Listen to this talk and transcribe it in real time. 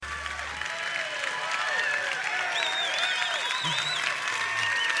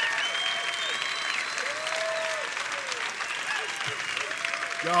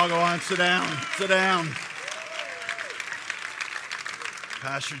Y'all go on, sit down, sit down.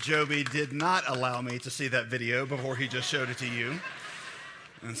 Pastor Joby did not allow me to see that video before he just showed it to you.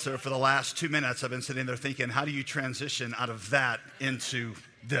 And so for the last 2 minutes, I've been sitting there thinking, how do you transition out of that into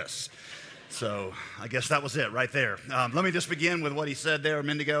this? So I guess that was it right there. Let me just begin with what he said there a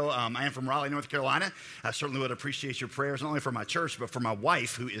minute ago. I am from Raleigh, North Carolina. I certainly would appreciate your prayers, not only for my church, but for my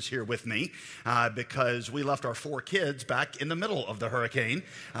wife, who is here with me, because we left our 4 kids back in the middle of the hurricane.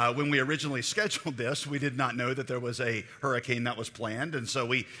 When we originally scheduled this, we did not know that there was a hurricane that was planned, and so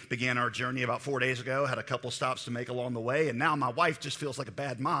we began our journey about 4 days ago, had a couple stops to make along the way, and now my wife just feels like a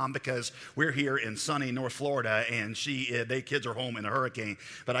bad mom because we're here in sunny North Florida, and they kids are home in a hurricane,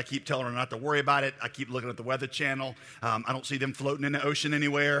 but I keep telling her not to worry about it. I keep looking at the Weather Channel. I don't see them floating in the ocean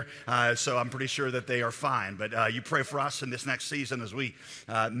anywhere, so I'm pretty sure that they are fine. But you pray for us in this next season as we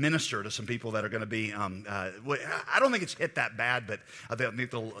minister to some people that are going to be, I don't think it's hit that bad, but I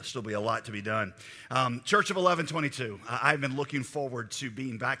think there'll still be a lot to be done. Church of 1122, I've been looking forward to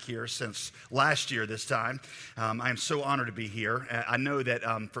being back here since last year this time. I am so honored to be here. I know that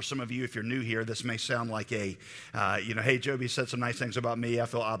for some of you, if you're new here, this may sound like hey, Joby said some nice things about me. I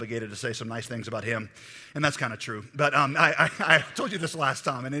feel obligated to say some nice things about him, and that's kind of true. But I told you this last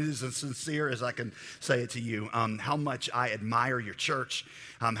time, and it is as sincere as I can say it to you, how much I admire your church,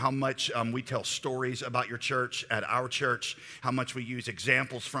 how much we tell stories about your church at our church, how much we use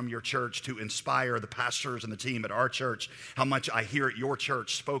examples from your church to inspire the pastors and the team at our church, how much I hear at your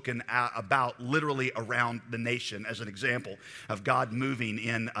church spoken about literally around the nation as an example of God moving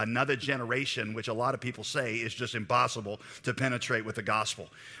in another generation, which a lot of people say is just impossible to penetrate with the gospel.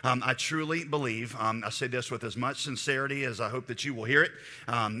 I truly believe, I say this with as much sincerity as I hope that you will hear it,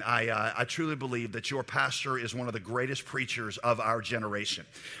 I truly believe that your pastor is one of the greatest preachers of our generation.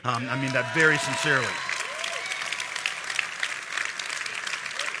 I mean that very sincerely.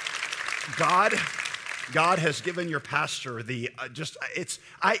 God has given your pastor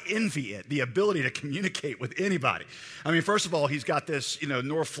I envy it, the ability to communicate with anybody. I mean, first of all, he's got this,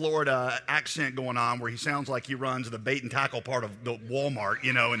 North Florida accent going on where he sounds like he runs the bait and tackle part of the Walmart,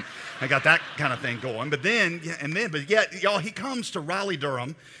 and I got that kind of thing going. But yet, y'all, he comes to Raleigh,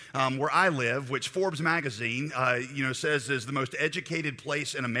 Durham, where I live, which Forbes magazine, says is the most educated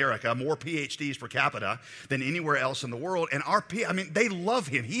place in America, more PhDs per capita than anywhere else in the world. And they love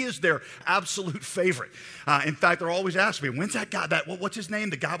him. He is their absolute favorite. In fact, they're always asking me, when's that guy, what's his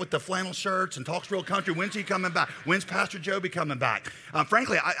name? The guy with the flannel shirts and talks real country. When's he coming back? When's Pastor Joby coming back?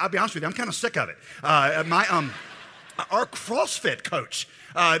 Frankly, I'll be honest with you, I'm kind of sick of it. Our CrossFit coach,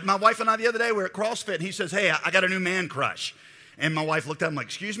 my wife and I the other day, we were at CrossFit, and he says, hey, I got a new man crush. And my wife looked at him like,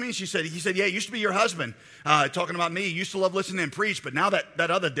 excuse me? He said, yeah, it used to be your husband, talking about me. He used to love listening to him preach, but now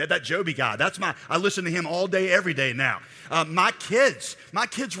that Joby guy, I listen to him all day, every day now. My kids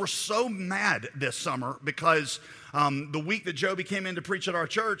were so mad this summer because the week that Joby came in to preach at our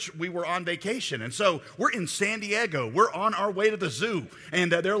church, we were on vacation. And so we're in San Diego. We're on our way to the zoo. And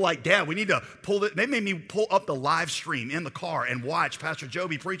they're like, Dad, we need to they made me pull up the live stream in the car and watch Pastor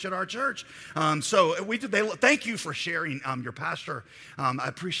Joby preach at our church. Thank you for sharing your pastor. I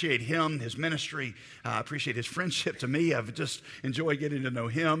appreciate him, his ministry. I appreciate his friendship to me. I've just enjoyed getting to know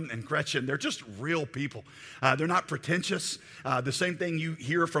him and Gretchen. They're just real people. They're not pretentious. The same thing you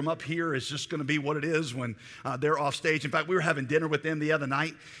hear from up here is just going to be what it is when they're off stage. In fact, we were having dinner with them the other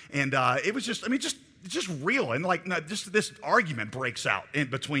night, and it was just real. And just this argument breaks out in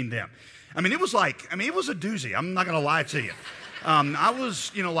between them. It was a doozy. I'm not going to lie to you.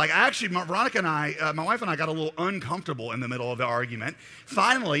 Veronica and I, my wife and I got a little uncomfortable in the middle of the argument.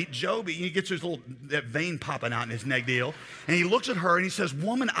 Finally, Joby, he gets his that vein popping out in his neck deal, and he looks at her and he says,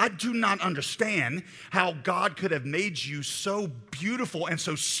 woman, I do not understand how God could have made you so beautiful and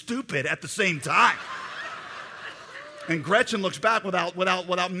so stupid at the same time. And Gretchen looks back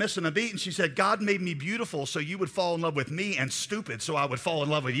without missing a beat, and she said, God made me beautiful so you would fall in love with me, and stupid so I would fall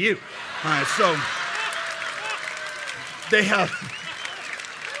in love with you. So they have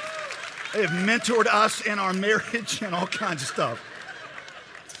mentored us in our marriage and all kinds of stuff.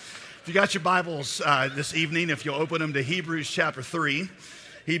 If you got your Bibles this evening, if you'll open them to Hebrews chapter 3.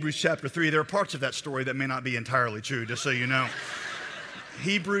 Hebrews chapter 3, there are parts of that story that may not be entirely true, just so you know.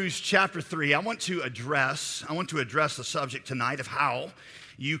 Hebrews chapter 3, I want to address the subject tonight of how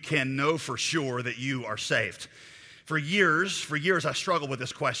you can know for sure that you are saved. For years, I struggled with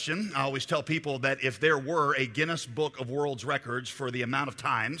this question. I always tell people that if there were a Guinness Book of World Records for the amount of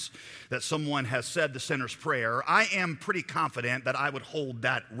times that someone has said the sinner's prayer, I am pretty confident that I would hold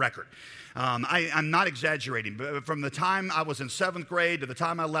that record. I'm not exaggerating, but from the time I was in 7th grade to the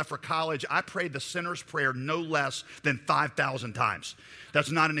time I left for college, I prayed the sinner's prayer no less than 5,000 times. That's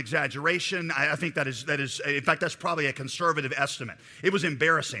not an exaggeration. I think that is, in fact, that's probably a conservative estimate. It was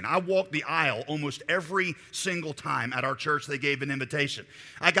embarrassing. I walked the aisle almost every single time at our church they gave an invitation.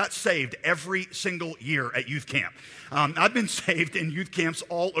 I got saved every single year at youth camp. I've been saved in youth camps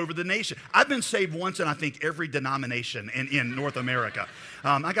all over the nation. I've been saved once in, I think, every denomination in North America.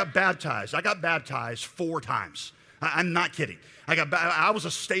 I got baptized. I got baptized 4 times. I'm not kidding. I was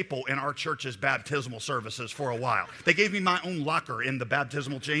a staple in our church's baptismal services for a while. They gave me my own locker in the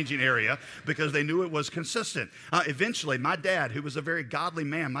baptismal changing area because they knew it was consistent. Eventually, my dad, who was a very godly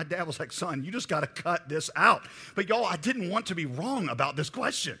man, my dad was like, son, you just got to cut this out. But y'all, I didn't want to be wrong about this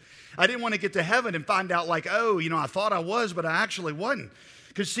question. I didn't want to get to heaven and find out like, oh, I thought I was, but I actually wasn't.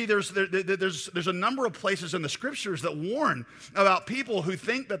 Because see, there's a number of places in the scriptures that warn about people who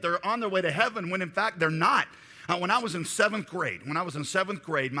think that they're on their way to heaven when in fact they're not. When I was in 7th grade, my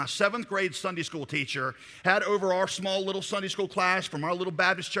 7th grade Sunday school teacher had over our small little Sunday school class from our little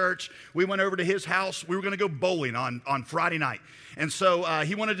Baptist church. We went over to his house. We were going to go bowling on Friday night. And so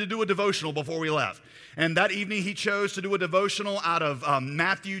he wanted to do a devotional before we left. And that evening he chose to do a devotional out of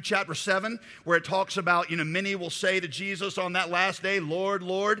Matthew chapter 7, where it talks about, many will say to Jesus on that last day, Lord,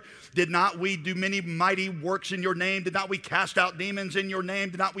 Lord, did not we do many mighty works in your name? Did not we cast out demons in your name?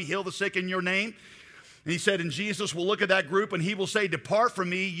 Did not we heal the sick in your name? And he said, and Jesus will look at that group and he will say, depart from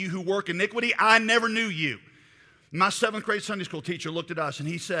me, you who work iniquity. I never knew you. My 7th grade Sunday school teacher looked at us and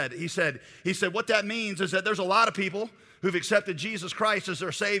he said, what that means is that there's a lot of people who've accepted Jesus Christ as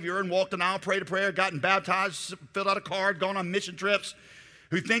their Savior and walked an aisle, prayed a prayer, gotten baptized, filled out a card, gone on mission trips,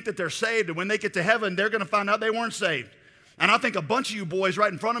 who think that they're saved. And when they get to heaven, they're going to find out they weren't saved. And I think a bunch of you boys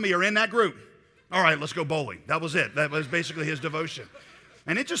right in front of me are in that group. All right, let's go bowling. That was it. That was basically his devotion.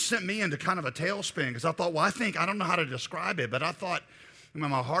 And it just sent me into kind of a tailspin because I thought, I don't know how to describe it, but I thought, in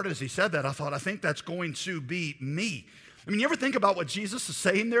my heart as he said that, I think that's going to be me. You ever think about what Jesus is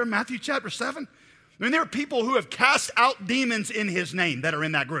saying there in Matthew chapter 7? There are people who have cast out demons in his name that are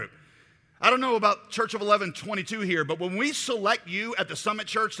in that group. I don't know about Church of 1122 here, but when we select you at the Summit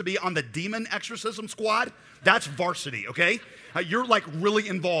Church to be on the demon exorcism squad, that's varsity, okay? You're like really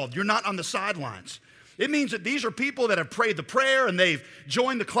involved. You're not on the sidelines. It means that these are people that have prayed the prayer and they've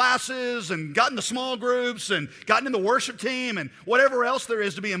joined the classes and gotten the small groups and gotten in the worship team and whatever else there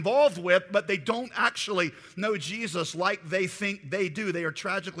is to be involved with, but they don't actually know Jesus like they think they do. They are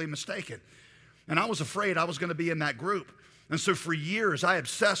tragically mistaken. And I was afraid I was going to be in that group. And so for years, I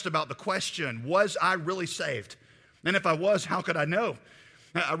obsessed about the question, was I really saved? And if I was, how could I know?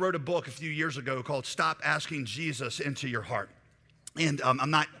 I wrote a book a few years ago called Stop Asking Jesus Into Your Heart. And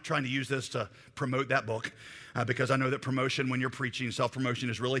I'm not trying to use this to promote that book because I know that promotion when you're preaching, self-promotion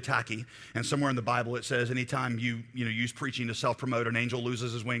is really tacky. And somewhere in the Bible it says anytime you use preaching to self-promote, an angel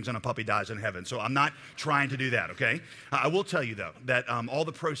loses his wings and a puppy dies in heaven. So I'm not trying to do that, okay? I will tell you, though, that all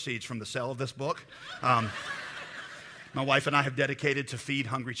the proceeds from the sale of this book, my wife and I have dedicated to feed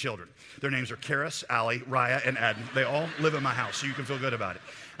hungry children. Their names are Karis, Allie, Raya, and Adden. They all live in my house, so you can feel good about it.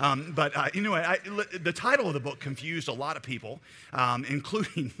 The title of the book confused a lot of people,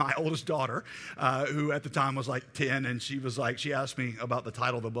 including my oldest daughter, who at the time was like 10, and she asked me about the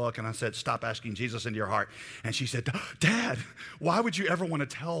title of the book, and I said, Stop Asking Jesus Into Your Heart. And she said, Dad, why would you ever want to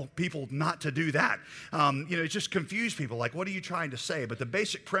tell people not to do that? It just confused people, like, what are you trying to say? But the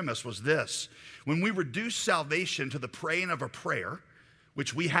basic premise was this. When we reduce salvation to the praying of a prayer,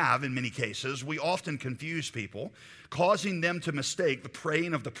 which we have in many cases, we often confuse people, causing them to mistake the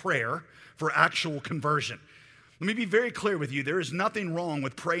praying of the prayer for actual conversion. Let me be very clear with you. There is nothing wrong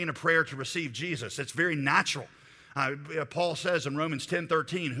with praying a prayer to receive Jesus. It's very natural. Paul says in Romans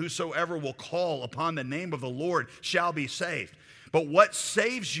 10:13, whosoever will call upon the name of the Lord shall be saved. But what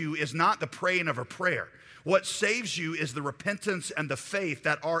saves you is not the praying of a prayer. What saves you is the repentance and the faith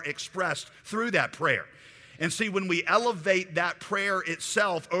that are expressed through that prayer. And see, when we elevate that prayer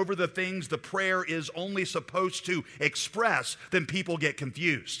itself over the things the prayer is only supposed to express, then people get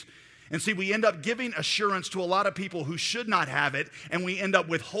confused. And see, we end up giving assurance to a lot of people who should not have it, and we end up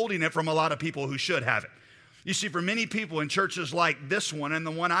withholding it from a lot of people who should have it. You see, for many people in churches like this one and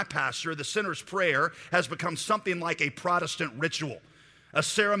the one I pastor, the sinner's prayer has become something like a Protestant ritual. A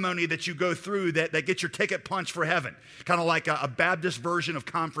ceremony that you go through that gets your ticket punched for heaven. Kind of like a Baptist version of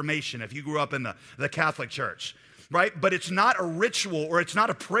confirmation if you grew up in the Catholic Church, right? But it's not a ritual or it's not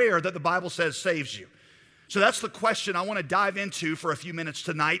a prayer that the Bible says saves you. So that's the question I want to dive into for a few minutes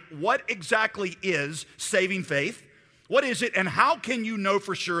tonight. What exactly is saving faith? What is it, and how can you know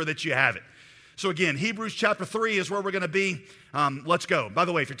for sure that you have it? So again, Hebrews chapter 3 is where we're going to be. Let's go. By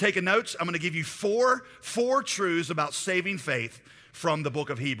the way, if you're taking notes, I'm going to give you four truths about saving faith from the book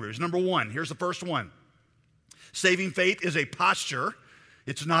of Hebrews. Number one, here's the first one. Saving faith is a posture.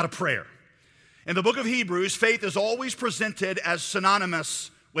 It's not a prayer. In the book of Hebrews, faith is always presented as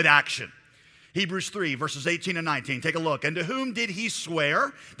synonymous with action. Hebrews 3, verses 18 and 19. Take a look. And to whom did he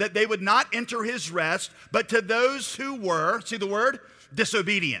swear that they would not enter his rest, but to those who were, see the word?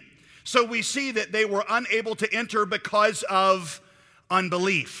 Disobedient. So we see that they were unable to enter because of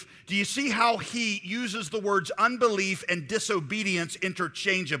unbelief. Do you see how he uses the words unbelief and disobedience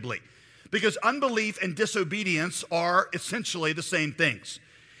interchangeably? Because unbelief and disobedience are essentially the same things.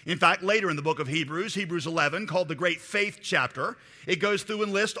 In fact, later in the book of Hebrews, Hebrews 11, called the Great Faith chapter, it goes through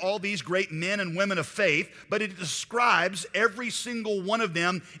and lists all these great men and women of faith, but it describes every single one of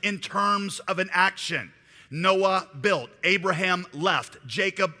them in terms of an action. Noah built, Abraham left,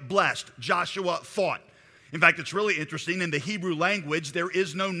 Jacob blessed, Joshua fought. In fact, it's really interesting. In the Hebrew language, there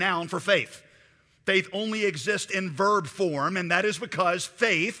is no noun for faith. Faith only exists in verb form, and that is because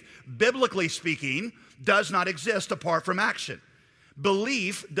faith, biblically speaking, does not exist apart from action.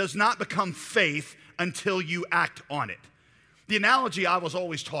 Belief does not become faith until you act on it. The analogy I was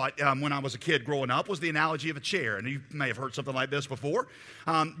always taught when I was a kid growing up was the analogy of a chair. And you may have heard something like this before.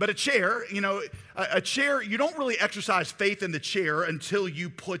 But a chair, a chair, you don't really exercise faith in the chair until you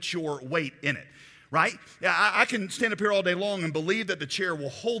put your weight in it, right? I can stand up here all day long and believe that the chair will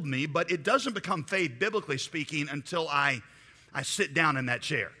hold me, but it doesn't become faith, biblically speaking, until I sit down in that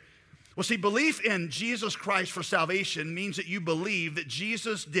chair. Well, see, belief in Jesus Christ for salvation means that you believe that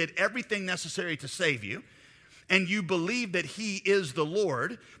Jesus did everything necessary to save you, and you believe that he is the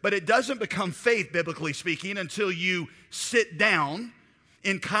Lord, but it doesn't become faith, biblically speaking, until you sit down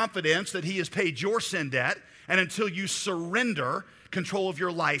in confidence that he has paid your sin debt, and until you surrender control of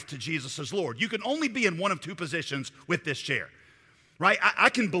your life to Jesus as Lord. You can only be in one of two positions with this chair, right? I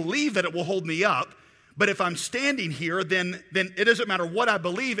can believe that it will hold me up, but if I'm standing here, then it doesn't matter what I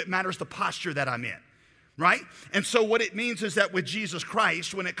believe, it matters the posture that I'm in, right? And so what it means is that with Jesus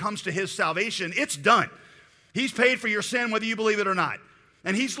Christ, when it comes to his salvation, it's done. He's paid for your sin whether you believe it or not.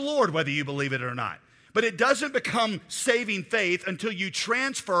 And he's Lord whether you believe it or not. But it doesn't become saving faith until you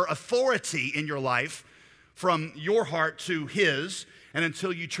transfer authority in your life from your heart to his, and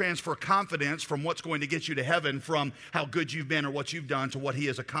until you transfer confidence from what's going to get you to heaven from how good you've been or what you've done to what he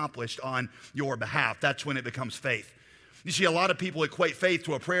has accomplished on your behalf. That's when it becomes faith. You see, a lot of people equate faith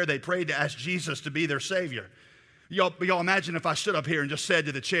to a prayer they prayed to ask Jesus to be their Savior. Y'all imagine if I stood up here and just said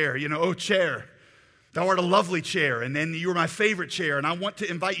to the chair, oh chair, thou art a lovely chair, and then you're my favorite chair, and I want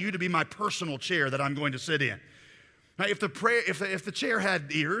to invite you to be my personal chair that I'm going to sit in. Now, if the chair had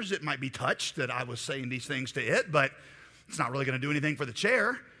ears, it might be touched that I was saying these things to it, but it's not really going to do anything for the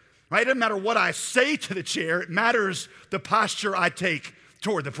chair, right? It doesn't matter what I say to the chair. It matters the posture I take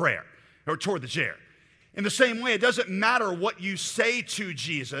toward the prayer or toward the chair. In the same way, it doesn't matter what you say to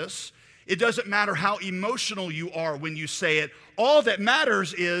Jesus. It doesn't matter how emotional you are when you say it. All that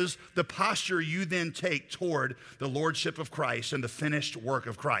matters is the posture you then take toward the lordship of Christ and the finished work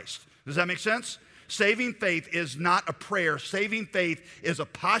of Christ. Does that make sense? Saving faith is not a prayer. Saving faith is a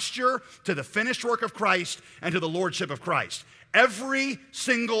posture to the finished work of Christ and to the lordship of Christ. Every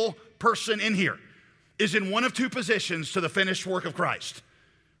single person in here is in one of two positions to the finished work of Christ,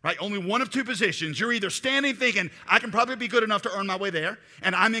 right? Only one of two positions. You're either standing thinking, I can probably be good enough to earn my way there,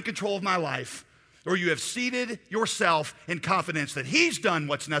 and I'm in control of my life, or you have seated yourself in confidence that he's done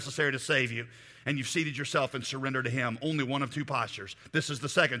what's necessary to save you, and you've seated yourself and surrendered to him. Only one of two postures. This is the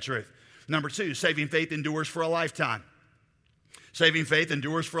second truth. Number two, saving faith endures for a lifetime. Saving faith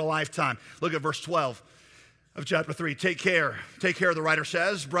endures for a lifetime. Look at verse 12 of chapter 3. Take care, the writer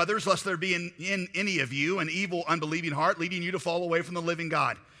says, brothers, lest there be in any of you an evil, unbelieving heart, leading you to fall away from the living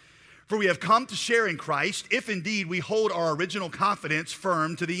God. For we have come to share in Christ, if indeed we hold our original confidence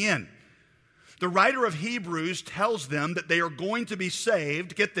firm to the end. The writer of Hebrews tells them that they are going to be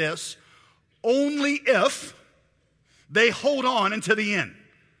saved, get this, only if they hold on until the end.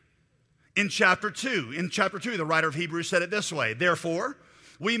 In chapter 2, the writer of Hebrews said it this way, therefore,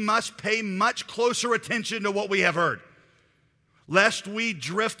 we must pay much closer attention to what we have heard, lest we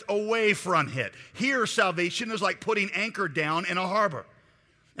drift away from it. Here, salvation is like putting anchor down in a harbor.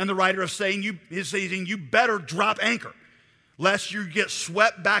 And the writer is saying you better drop anchor, lest you get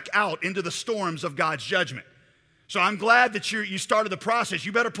swept back out into the storms of God's judgment. So I'm glad that you started the process.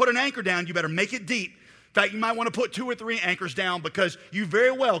 You better put an anchor down. You better make it deep In fact, you might want to put 2 or 3 anchors down because you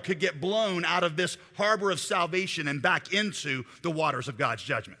very well could get blown out of this harbor of salvation and back into the waters of God's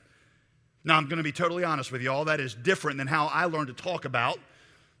judgment. Now, I'm going to be totally honest with you. All that is different than how I learned to talk about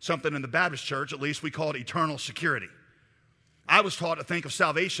something in the Baptist church. At least we call it eternal security. I was taught to think of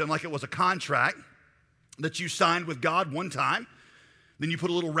salvation like it was a contract that you signed with God one time. Then you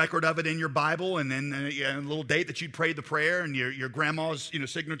put a little record of it in your Bible, and then a little date that you'd prayed the prayer, and your grandma's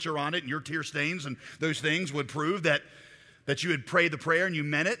signature on it, and your tear stains, and those things would prove that you had prayed the prayer and you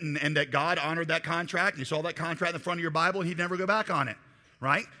meant it, and that God honored that contract. You saw that contract in the front of your Bible, and He'd never go back on it,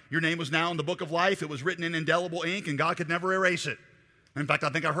 right? Your name was now in the book of life. It was written in indelible ink, and God could never erase it. In fact, I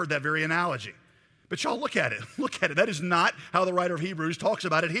think I heard that very analogy. But y'all, look at it. Look at it. That is not how the writer of Hebrews talks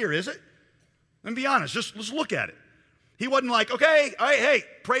about it here, is it? Let me be honest. Let's look at it. He wasn't like, okay, all right, hey,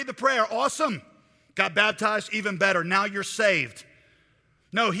 prayed the prayer, awesome. Got baptized, even better. Now you're saved.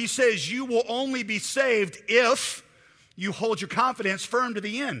 No, he says you will only be saved if you hold your confidence firm to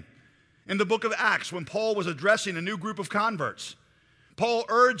the end. In the book of Acts, when Paul was addressing a new group of converts, Paul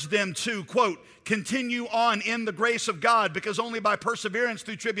urged them to, quote, continue on in the grace of God, because only by perseverance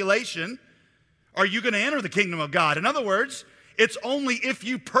through tribulation are you going to enter the kingdom of God. In other words, it's only if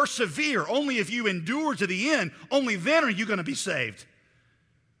you persevere, only if you endure to the end, only then are you going to be saved.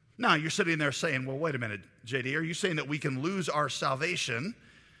 Now, you're sitting there saying, well, wait a minute, JD, are you saying that we can lose our salvation,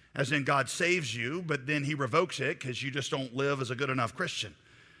 as in God saves you, but then He revokes it because you just don't live as a good enough Christian?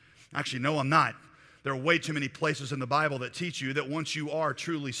 Actually, no, I'm not. There are way too many places in the Bible that teach you that once you are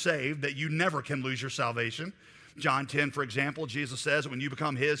truly saved, that you never can lose your salvation. John 10, for example, Jesus says when you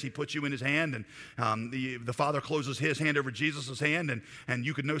become His, He puts you in His hand, and the Father closes His hand over Jesus' hand, and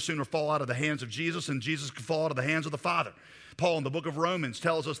you could no sooner fall out of the hands of Jesus than Jesus could fall out of the hands of the Father. Paul in the book of Romans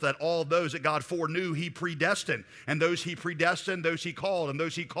tells us that all those that God foreknew, He predestined, and those He predestined, those He called, and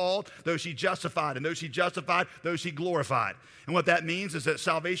those He called, those He justified, and those He justified, those He glorified. And what that means is that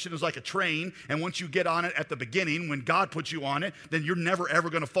salvation is like a train, and once you get on it at the beginning, when God puts you on it, then you're never ever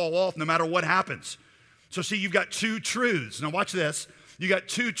going to fall off no matter what happens. So see, you've got 2 truths. Now watch this. You got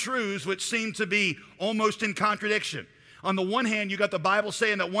 2 truths which seem to be almost in contradiction. On the one hand, you got the Bible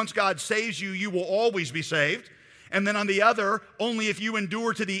saying that once God saves you, you will always be saved. And then on the other, only if you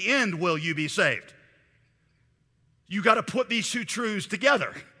endure to the end will you be saved. You got to put these 2 truths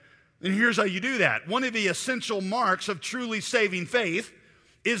together. And here's how you do that. One of the essential marks of truly saving faith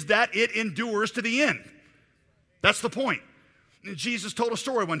is that it endures to the end. That's the point. Jesus told a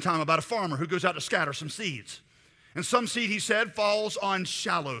story one time about a farmer who goes out to scatter some seeds. And some seed, he said, falls on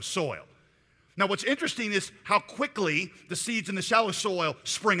shallow soil. Now, what's interesting is how quickly the seeds in the shallow soil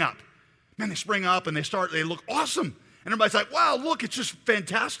spring up. Man, they spring up and they look awesome. And everybody's like, wow, look, it's just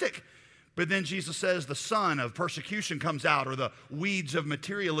fantastic. But then Jesus says the sun of persecution comes out, or the weeds of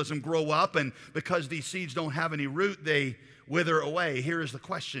materialism grow up, and because these seeds don't have any root, they wither away. Here is the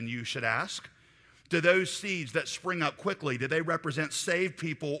question you should ask. Do those seeds that spring up quickly, do they represent saved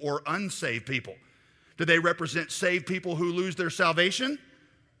people or unsaved people? Do they represent saved people who lose their salvation?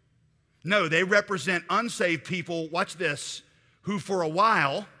 No, they represent unsaved people, watch this, who for a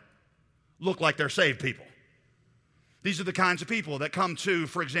while look like they're saved people. These are the kinds of people that come to,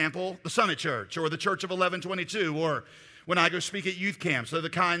 for example, the Summit Church or the Church of 1122, or when I go speak at youth camps. They're the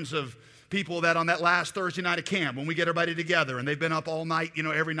kinds of people that on that last Thursday night of camp, when we get everybody together and they've been up all night,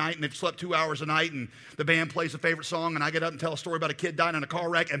 every night, and they've slept 2 hours a night, and the band plays a favorite song, and I get up and tell a story about a kid dying in a car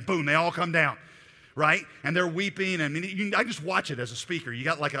wreck, and boom, they all come down, right? And they're weeping, and I just watch it as a speaker. You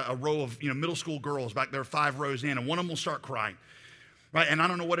got like a row of middle school girls back there 5 rows in, and one of them will start crying, right? And I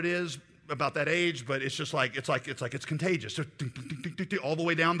don't know what it is about that age, but it's just like it's contagious. So, all the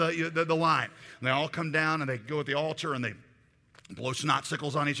way down the line. And they all come down and they go at the altar and they blow snot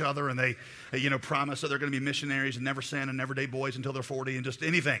sickles on each other, and they promise that they're going to be missionaries and never sin and never date boys until they're 40 and just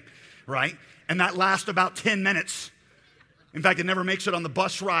anything, right? And that lasts about 10 minutes. In fact, it never makes it on the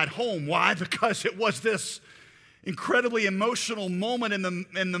bus ride home. Why? Because it was this incredibly emotional moment in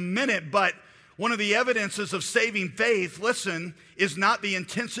the minute. But one of the evidences of saving faith, listen, is not the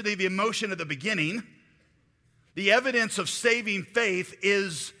intensity of the emotion at the beginning. The evidence of saving faith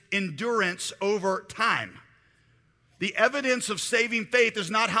is endurance over time. The evidence of saving faith is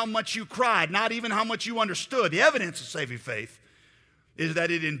not how much you cried, not even how much you understood. The evidence of saving faith is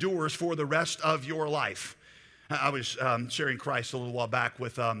that it endures for the rest of your life. I was sharing Christ a little while back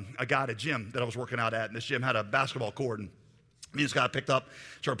with a guy at a gym that I was working out at, and this gym had a basketball court, and me and this guy picked up,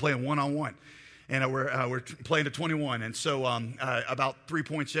 started playing one-on-one, and we're playing to 21, and so about 3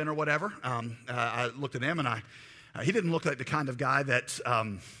 points in or whatever, I looked at him, and he didn't look like the kind of guy that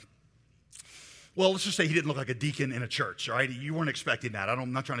Well, let's just say he didn't look like a deacon in a church, all right? You weren't expecting that.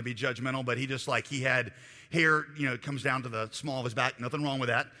 I'm not trying to be judgmental, but he had hair, it comes down to the small of his back. Nothing wrong with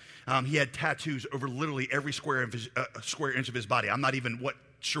that. He had tattoos over literally every square inch of his body. I'm not even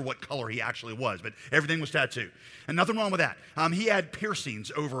sure what color he actually was, but everything was tattooed. And nothing wrong with that. He had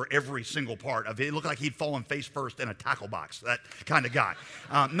piercings over every single part of it. It looked like he'd fallen face first in a tackle box, that kind of guy.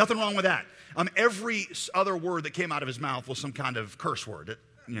 Nothing wrong with that. Every other word that came out of his mouth was some kind of curse word.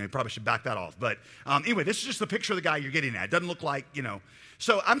 You probably should back that off. But anyway, this is just the picture of the guy you're getting at. It doesn't look like,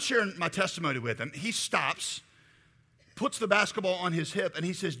 So I'm sharing my testimony with him. He stops, puts the basketball on his hip, and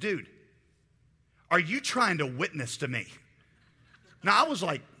he says, dude, are you trying to witness to me? Now, I was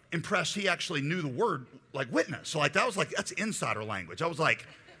like impressed he actually knew the word like witness. So that's insider language. I was like,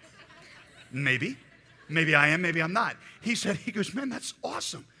 maybe I am, maybe I'm not. He goes, man, that's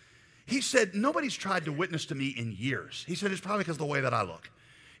awesome. He said, nobody's tried to witness to me in years. He said, it's probably because of the way that I look.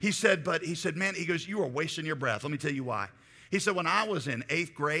 He said, man, he goes, you are wasting your breath. Let me tell you why. He said, when I was in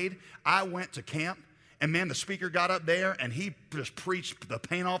 8th grade, I went to camp, and man, the speaker got up there, and he just preached the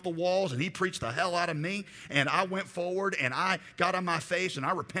paint off the walls, and he preached the hell out of me, and I went forward, and I got on my face, and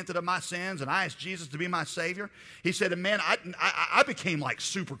I repented of my sins, and I asked Jesus to be my Savior. He said, and man, I became like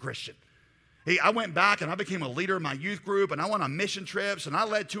super Christian. I went back and I became a leader in my youth group, and I went on mission trips, and I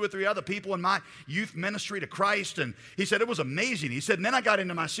led 2 or 3 other people in my youth ministry to Christ. And he said it was amazing. He said, and then I got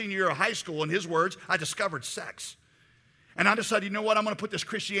into my senior year of high school, in his words, I discovered sex. And I decided, you know what, I'm going to put this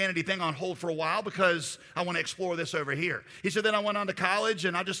Christianity thing on hold for a while because I want to explore this over here. He said, then I went on to college,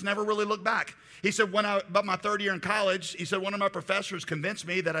 and I just never really looked back. He said, about my 3rd year in college, he said, one of my professors convinced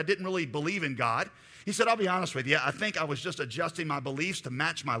me that I didn't really believe in God. He said, I'll be honest with you, I think I was just adjusting my beliefs to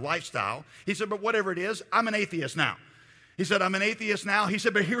match my lifestyle. He said, but whatever it is, I'm an atheist now. He said, I'm an atheist now. He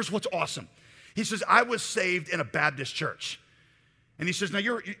said, but here's what's awesome. He says, I was saved in a Baptist church. And he says, now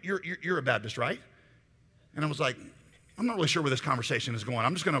you're a Baptist, right? And I was like, I'm not really sure where this conversation is going.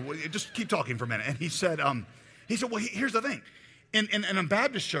 I'm just going to just keep talking for a minute. And he said, well, here's the thing. In a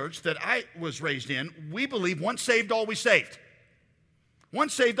Baptist church that I was raised in, we believe once saved, always saved.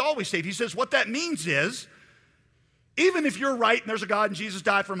 Once saved, always saved. He says, what that means is, even if you're right and there's a God and Jesus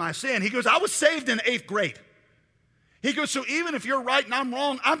died for my sin, he goes, I was saved in 8th grade. He goes, so even if you're right and I'm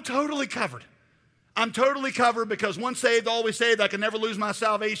wrong, I'm totally covered. I'm totally covered because once saved, always saved. I can never lose my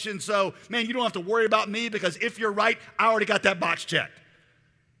salvation. So, man, you don't have to worry about me because if you're right, I already got that box checked.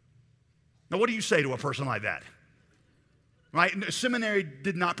 Now, what do you say to a person like that? Right? Seminary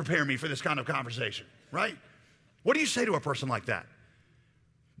did not prepare me for this kind of conversation, right? What do you say to a person like that?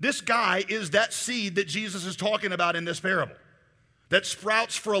 This guy is that seed that Jesus is talking about in this parable that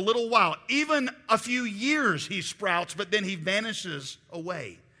sprouts for a little while. Even a few years he sprouts, but then he vanishes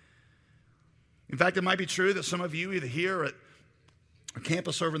away. In fact, it might be true that some of you, either here at a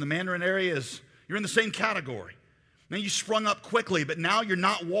campus over in the Mandarin area, you're in the same category. Now you sprung up quickly, but now you're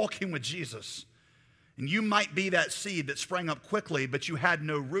not walking with Jesus. And you might be that seed that sprang up quickly, but you had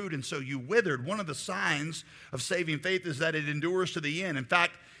no root, and so you withered. One of the signs of saving faith is that it endures to the end. In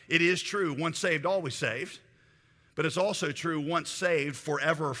fact, it is true, once saved, always saved. But it's also true, once saved,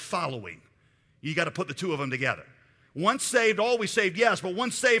 forever following. You got to put the two of them together. Once saved, always saved, yes, but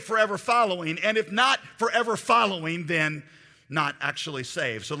once saved, forever following. And if not forever following, then not actually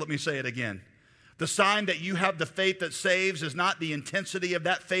saved. So let me say it again. The sign that you have the faith that saves is not the intensity of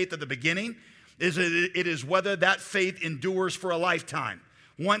that faith at the beginning. It is whether that faith endures for a lifetime.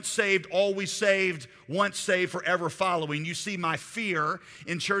 Once saved, always saved. Once saved, forever following. You see, my fear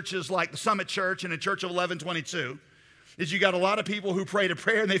in churches like the Summit Church and in Church of 1122 is you got a lot of people who pray to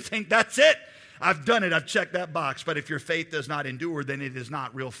prayer and they think, that's it. I've done it. I've checked that box. But if your faith does not endure, then it is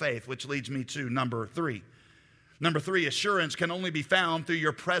not real faith, which leads me to number 3. Number 3, assurance can only be found through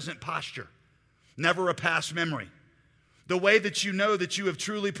your present posture, never a past memory. The way that you know that you have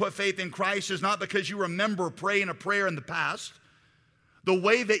truly put faith in Christ is not because you remember praying a prayer in the past. The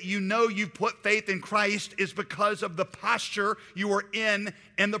way that you know you've put faith in Christ is because of the posture you are in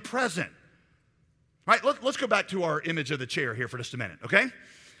the present. All right, let's go back to our image of the chair here for just a minute, okay?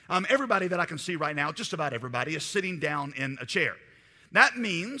 Everybody that I can see right now, just about everybody, is sitting down in a chair. That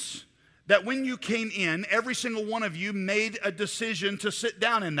means that when you came in, every single one of you made a decision to sit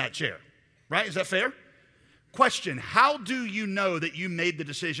down in that chair, right? Is that fair? Question, how do you know that you made the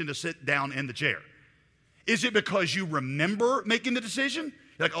decision to sit down in the chair? Is it because you remember making the decision?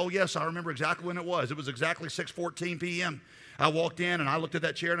 You're like, oh yes, I remember exactly when it was. It was exactly 6:14 p.m. I walked in and I looked at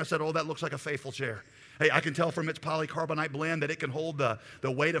that chair and I said, oh, that looks like a faithful chair. Hey, I can tell from its polycarbonate blend that it can hold the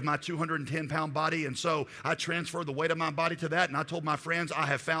weight of my 210-pound body. And so I transferred the weight of my body to that. And I told my friends, I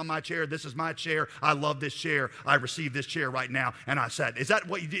have found my chair. This is my chair. I love this chair. I received this chair right now. And I sat. If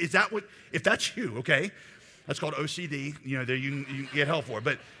that's you, okay? That's called OCD. You get help for it.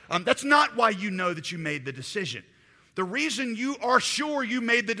 But that's not why you know that you made the decision. The reason you are sure you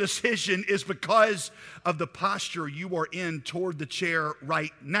made the decision is because of the posture you are in toward the chair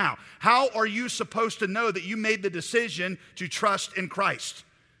right now. How are you supposed to know that you made the decision to trust in Christ?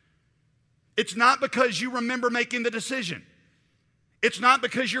 It's not because you remember making the decision. It's not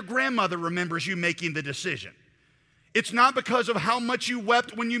because your grandmother remembers you making the decision. It's not because of how much you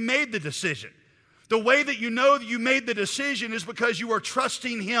wept when you made the decision. The way that you know that you made the decision is because you are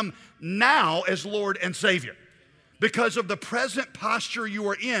trusting Him now as Lord and Savior. Because of the present posture you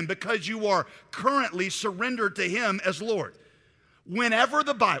are in, because you are currently surrendered to Him as Lord. Whenever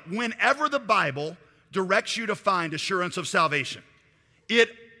the Bible directs you to find assurance of salvation,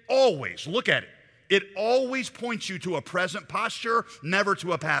 it always, look at it, it always points you to a present posture, never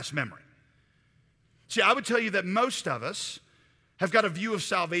to a past memory. See, I would tell you that most of us have got a view of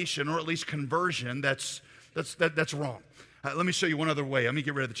salvation, or at least conversion, that's wrong. Let me show you one other way. Let me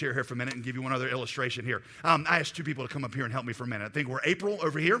get rid of the chair here for a minute and give you one other illustration here. I asked two people to come up here and help me for a minute. I think we're April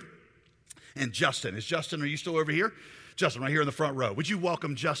over here and Justin. Are you still over here? Justin, right here in the front row. Would you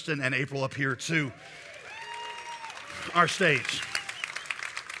welcome Justin and April up here to our stage?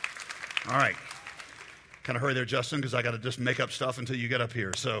 All right. Kind of hurry there, Justin, because I got to just make up stuff until you get up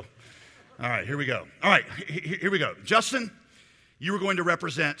here. So, all right, here we go. All right, here we go. Justin, you are going to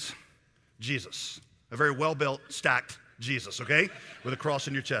represent Jesus, a very well-built, stacked Jesus, okay? With a cross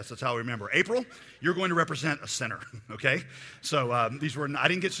in your chest. That's how we remember. April, you're going to represent a sinner, okay? So I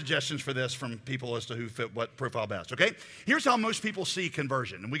didn't get suggestions for this from people as to who fit what profile best, okay? Here's how most people see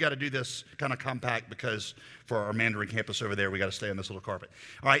conversion. And we got to do this kind of compact because for our Mandarin campus over there, we got to stay on this little carpet.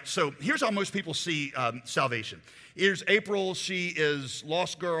 All right, so here's how most people see salvation. Here's April. She is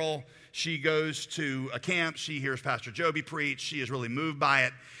lost girl. She goes to a camp. She hears Pastor Joby preach. She is really moved by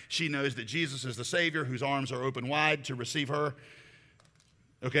it. She knows that Jesus is the Savior whose arms are open wide to receive her.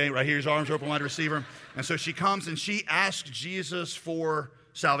 Okay, right here, his arms are open wide to receive her. And so she comes and she asks Jesus for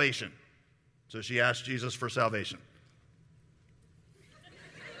salvation. So she asks Jesus for salvation.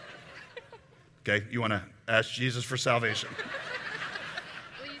 Okay, you want to ask Jesus for salvation?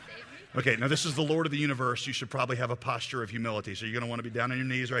 Okay, now this is the Lord of the universe. You should probably have a posture of humility. So you're going to want to be down on your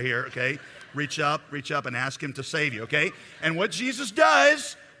knees right here, okay? Reach up and ask Him to save you, okay? And what Jesus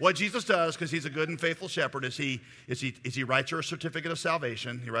does, because He's a good and faithful shepherd, is he writes her a certificate of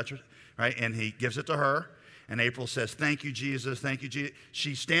salvation. He writes her, right? And He gives it to her. And April says, thank you, Jesus, thank you, Jesus.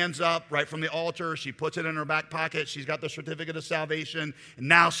 She stands up right from the altar. She puts it in her back pocket. She's got the certificate of salvation. And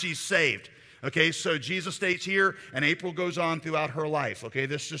now she's saved. Okay, so Jesus stays here, and April goes on throughout her life. Okay,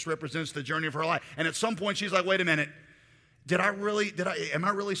 this just represents the journey of her life. And at some point, she's like, wait a minute. Am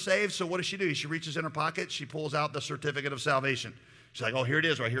I really saved? So what does she do? She reaches in her pocket. She pulls out the certificate of salvation. She's like, oh, here it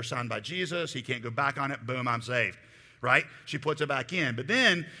is right here, signed by Jesus. He can't go back on it. Boom, I'm saved. Right? She puts it back in. But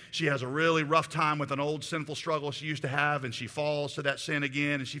then she has a really rough time with an old sinful struggle she used to have, and she falls to that sin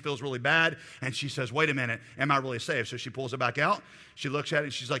again, and she feels really bad. And she says, wait a minute, am I really saved? So she pulls it back out. She looks at it,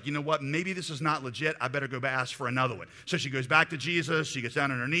 and she's like, you know what? Maybe this is not legit. I better go ask for another one. So she goes back to Jesus. She gets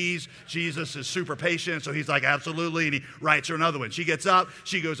down on her knees. Jesus is super patient, so He's like, absolutely, and He writes her another one. She gets up.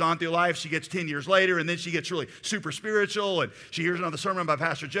 She goes on through life. She gets 10 years later, and then she gets really super spiritual, and she hears another sermon by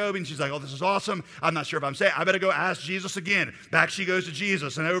Pastor Joby, and she's like, oh, this is awesome. I'm not sure if I'm saved. I better go ask Jesus again. Back she goes to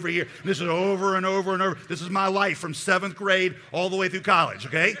Jesus, and over here. This is over and over and over. This is my life from 7th grade all the way through college,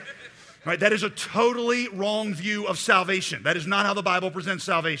 okay? Right? That is a totally wrong view of salvation. That is not how the Bible presents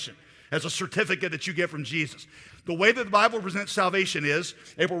salvation, as a certificate that you get from Jesus. The way that the Bible presents salvation is,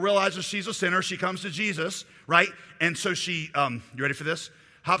 April realizes she's a sinner. She comes to Jesus, right? And so she, you ready for this?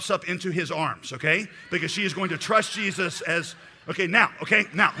 Hops up into His arms, okay? Because she is going to trust Jesus as, now,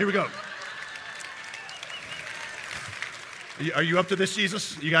 here we go. Are you up to this,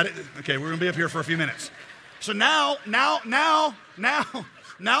 Jesus? You got it? Okay, we're going to be up here for a few minutes. So now,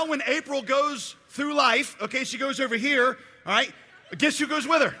 when April goes through life, okay, she goes over here, all right? Guess who goes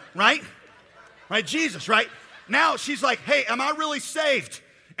with her, right? Right, Jesus, right? Now she's like, hey, am I really saved?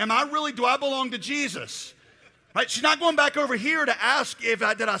 Do I belong to Jesus? Right? She's not going back over here to ask did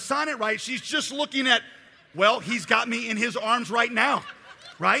I sign it right? She's just looking at, well, He's got me in His arms right now,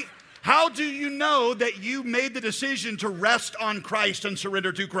 right? How do you know that you made the decision to rest on Christ and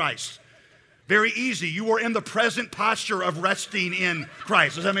surrender to Christ? Very easy. You are in the present posture of resting in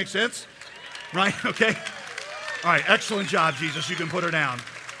Christ. Does that make sense? Right? Okay. All right. Excellent job, Jesus. You can put her down.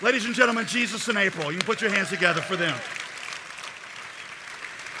 Ladies and gentlemen, Jesus and April, you can put your hands together for them.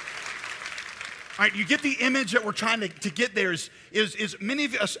 All right, you get the image that we're trying to get there is many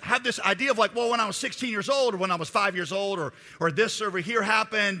of us have this idea of like, well, when I was 16 years old or when I was 5 years old or this over here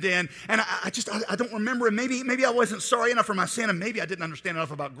happened and I don't remember, and maybe I wasn't sorry enough for my sin and maybe I didn't understand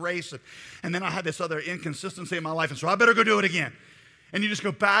enough about grace and then I had this other inconsistency in my life and so I better go do it again. And you just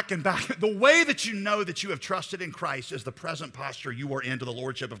go back and back. The way that you know that you have trusted in Christ is the present posture you are in to the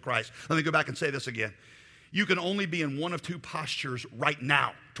Lordship of Christ. Let me go back and say this again. You can only be in one of two postures right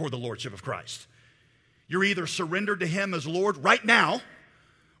now toward the Lordship of Christ. You're either surrendered to Him as Lord right now,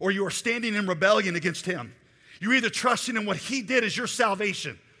 or you are standing in rebellion against Him. You're either trusting in what He did as your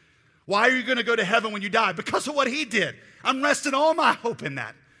salvation. Why are you going to go to heaven when you die? Because of what He did. I'm resting all my hope in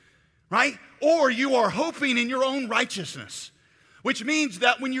that, right? Or you are hoping in your own righteousness, which means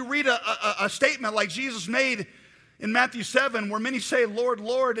that when you read a statement like Jesus made in Matthew 7, where many say, Lord,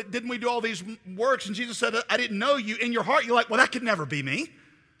 Lord, didn't we do all these works? And Jesus said, I didn't know you. In your heart, you're like, well, that could never be me.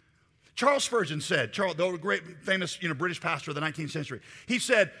 Charles Spurgeon said, the great famous British pastor of the 19th century, he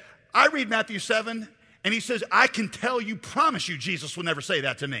said, I read Matthew 7, and he says, I can tell you, promise you, Jesus will never say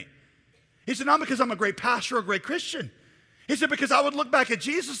that to me. He said, not because I'm a great pastor or a great Christian. He said, because I would look back at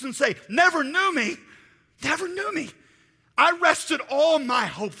Jesus and say, never knew me, never knew me. I rested all my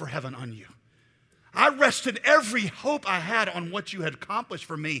hope for heaven on you. I rested every hope I had on what you had accomplished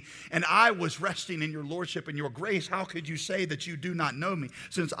for me, and I was resting in your lordship and your grace. How could you say that you do not know me,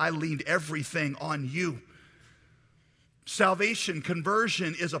 since I leaned everything on you? Salvation,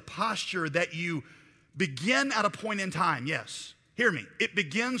 conversion, is a posture that you begin at a point in time. Yes, hear me. It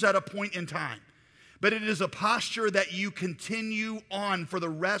begins at a point in time, but it is a posture that you continue on for the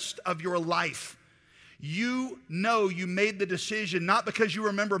rest of your life. You know you made the decision not because you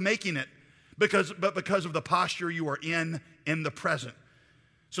remember making it, but because of the posture you are in the present.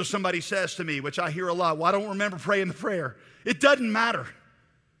 So somebody says to me, which I hear a lot, well, I don't remember praying the prayer. It doesn't matter.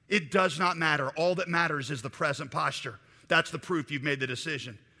 It does not matter. All that matters is the present posture. That's the proof you've made the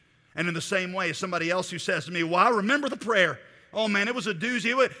decision. And in the same way, somebody else who says to me, well, I remember the prayer. Oh man, it was a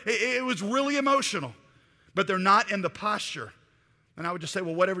doozy. It was really emotional. But they're not in the posture. And I would just say,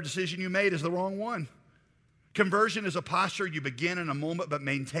 well, whatever decision you made is the wrong one. Conversion is a posture you begin in a moment but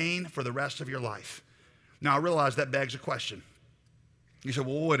maintain for the rest of your life. Now, I realize that begs a question. You say,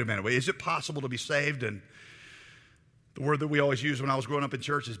 well, wait a minute. Is it possible to be saved? And the word that we always use when I was growing up in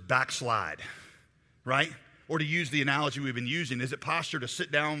church is backslide, right? Or to use the analogy we've been using, is it posture to sit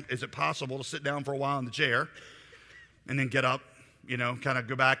down? Is it possible to sit down for a while in the chair and then get up, kind of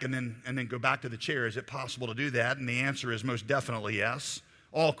go back and then go back to the chair? Is it possible to do that? And the answer is most definitely yes.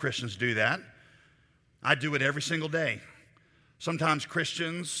 All Christians do that. I do it every single day. Sometimes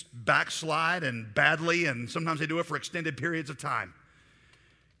Christians backslide and badly, and sometimes they do it for extended periods of time.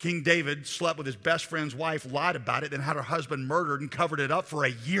 King David slept with his best friend's wife, lied about it, then had her husband murdered and covered it up for a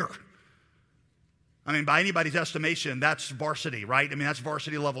year. I mean, by anybody's estimation, that's varsity, right? I mean, that's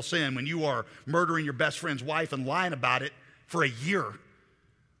varsity level sin when you are murdering your best friend's wife and lying about it for a year.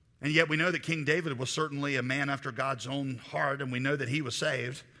 And yet we know that King David was certainly a man after God's own heart, and we know that he was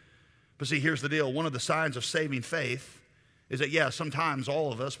saved. But see, here's the deal. One of the signs of saving faith is that, yeah, sometimes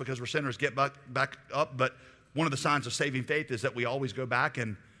all of us, because we're sinners, get back up. But one of the signs of saving faith is that we always go back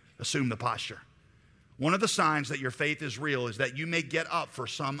and assume the posture. One of the signs that your faith is real is that you may get up for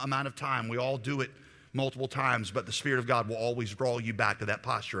some amount of time. We all do it multiple times, but the Spirit of God will always draw you back to that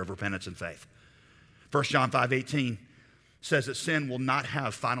posture of repentance and faith. 1 John 5:18 says that sin will not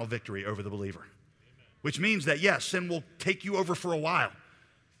have final victory over the believer, which means that, yes, sin will take you over for a while.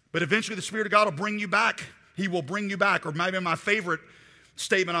 But eventually the Spirit of God will bring you back. He will bring you back. Or maybe my favorite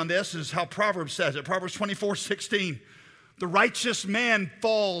statement on this is how Proverbs says it. Proverbs 24:16. The righteous man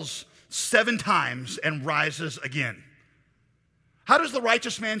falls 7 times and rises again. How does the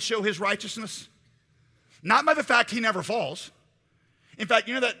righteous man show his righteousness? Not by the fact he never falls. In fact,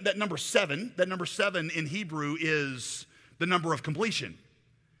 you know that number 7, that number 7 in Hebrew is the number of completion,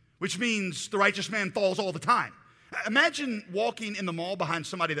 which means the righteous man falls all the time. Imagine walking in the mall behind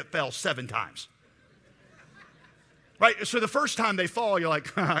somebody that fell 7 times. Right? So the first time they fall, you're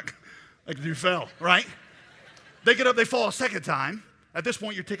like, like you fell, right? They get up, they fall a second time. At this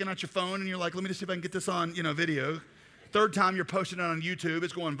point, you're taking out your phone and you're like, let me just see if I can get this on, video. Third time, you're posting it on YouTube.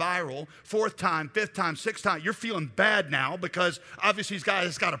 It's going viral. 4th time, 5th time, 6th time. You're feeling bad now because obviously this guy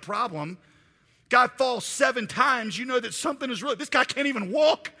has got a problem. Guy falls 7 times. You know that something is real. This guy can't even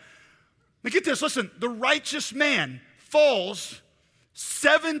walk. Now get this, listen, the righteous man falls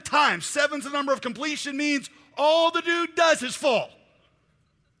 7 times. 7's the number of completion, means all the dude does is fall.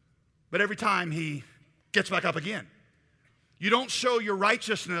 But every time he gets back up again. You don't show your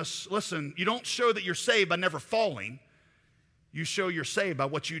righteousness, listen, you don't show that you're saved by never falling. You show you're saved by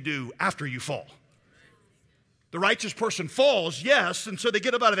what you do after you fall. The righteous person falls, yes, and so they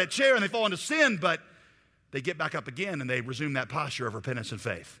get up out of that chair and they fall into sin, but they get back up again and they resume that posture of repentance and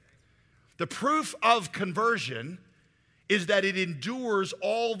faith. The proof of conversion is that it endures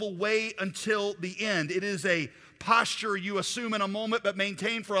all the way until the end. It is a posture you assume in a moment but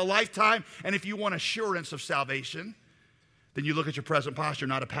maintain for a lifetime. And if you want assurance of salvation, then you look at your present posture,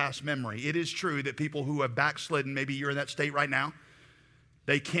 not a past memory. It is true that people who have backslidden, maybe you're in that state right now,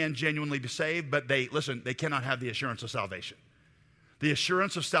 they can genuinely be saved, but they cannot have the assurance of salvation. The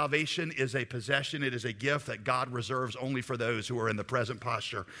assurance of salvation is a possession. It is a gift that God reserves only for those who are in the present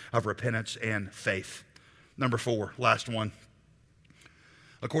posture of repentance and faith. Number 4, last one.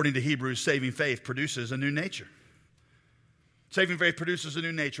 According to Hebrews, saving faith produces a new nature. Saving faith produces a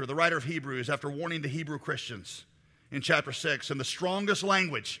new nature. The writer of Hebrews, after warning the Hebrew Christians in chapter 6 in the strongest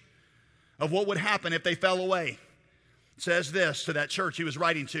language of what would happen if they fell away, says this to that church he was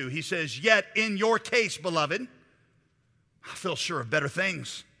writing to. He says, "Yet in your case, beloved, I feel sure of better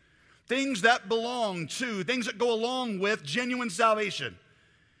things. Things that belong to, things that go along with genuine salvation."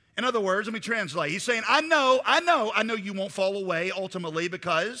 In other words, let me translate. He's saying, I know you won't fall away ultimately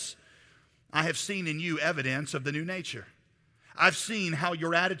because I have seen in you evidence of the new nature. I've seen how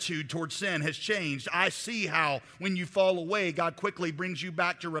your attitude towards sin has changed. I see how when you fall away, God quickly brings you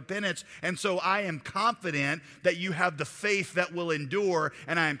back to repentance. And so I am confident that you have the faith that will endure,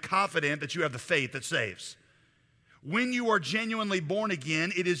 and I am confident that you have the faith that saves. When you are genuinely born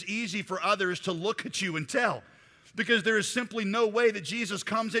again, it is easy for others to look at you and tell, because there is simply no way that Jesus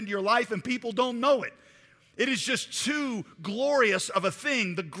comes into your life and people don't know it. It is just too glorious of a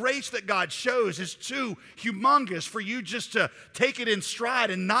thing. The grace that God shows is too humongous for you just to take it in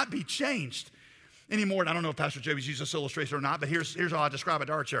stride and not be changed anymore. And I don't know if Pastor Joey's used this illustration or not, but here's how I describe it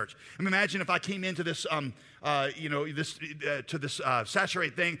to our church. I mean, imagine if I came into this,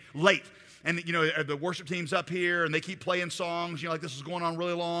 saturate thing late. And, the worship team's up here, and they keep playing songs, like this is going on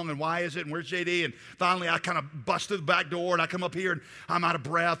really long, and why is it, and where's JD? And finally, I kind of bust through the back door, and I come up here, and I'm out of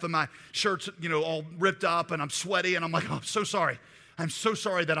breath, and my shirt's, all ripped up, and I'm sweaty, and I'm like, oh, I'm so sorry. I'm so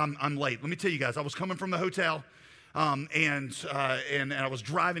sorry that I'm late. Let me tell you guys, I was coming from the hotel, and I was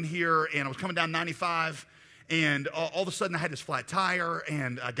driving here, and I was coming down 95, and all of a sudden, I had this flat tire,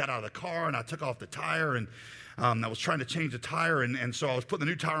 and I got out of the car, and I took off the tire, and I was trying to change the tire, and so I was putting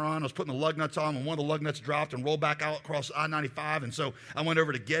the new tire on. I was putting the lug nuts on, and one of the lug nuts dropped and rolled back out across I-95, and so I went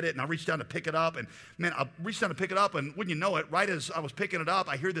over to get it, and I reached down to pick it up, and I reached down to pick it up, and wouldn't you know it, right as I was picking it up,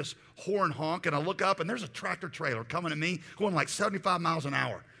 I hear this horn honk, and I look up, and there's a tractor trailer coming at me going like 75 miles an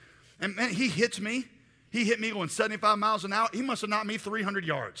hour. And man, he hits me. He hit me going 75 miles an hour. He must have knocked me 300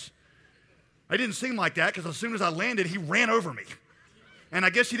 yards. It didn't seem like that, because as soon as I landed, he ran over me. And I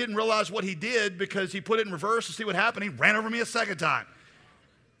guess he didn't realize what he did because he put it in reverse to see what happened. He ran over me a second time.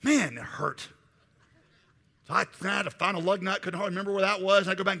 Man, it hurt. So I had to find a lug nut. Couldn't hardly remember where that was.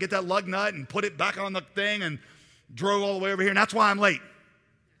 And I go back and get that lug nut and put it back on the thing and drove all the way over here. And that's why I'm late.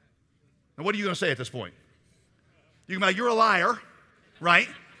 Now, what are you going to say at this point? You can be like, you're a liar, right?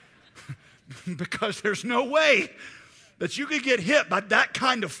 Because there's no way that you could get hit by that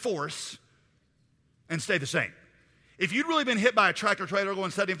kind of force and stay the same. If you'd really been hit by a tractor trailer going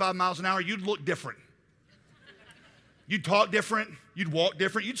 75 miles an hour, you'd look different. You'd talk different. You'd walk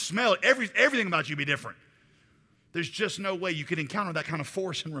different. You'd smell it. Everything about you would be different. There's just no way you could encounter that kind of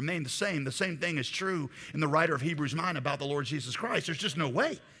force and remain the same. The same thing is true in the writer of Hebrews' mind about the Lord Jesus Christ. There's just no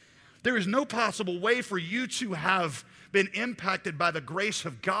way. There is no possible way for you to have been impacted by the grace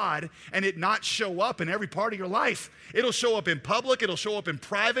of God and it not show up in every part of your life. It'll show up in public. It'll show up in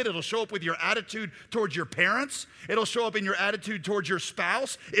private. It'll show up with your attitude towards your parents. It'll show up in your attitude towards your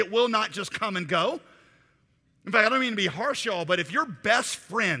spouse. It will not just come and go. In fact, I don't mean to be harsh, y'all, but if your best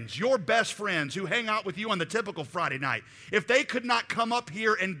friends who hang out with you on the typical Friday night, if they could not come up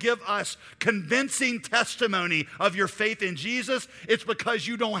here and give us convincing testimony of your faith in Jesus, it's because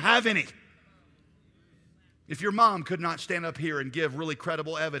you don't have any. If your mom could not stand up here and give really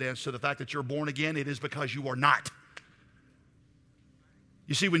credible evidence to the fact that you're born again, it is because you are not.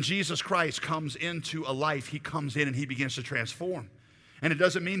 You see, when Jesus Christ comes into a life, he comes in and he begins to transform. And it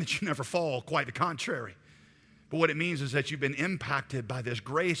doesn't mean that you never fall, quite the contrary. But what it means is that you've been impacted by this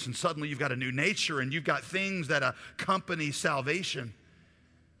grace and suddenly you've got a new nature and you've got things that accompany salvation.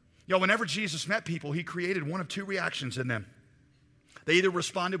 Whenever Jesus met people, he created one of two reactions in them. They either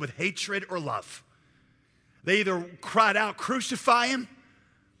responded with hatred or love. They either cried out, crucify him,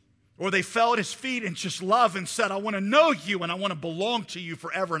 or they fell at his feet and just loved and said, I want to know you and I want to belong to you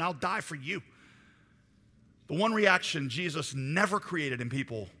forever and I'll die for you. The one reaction Jesus never created in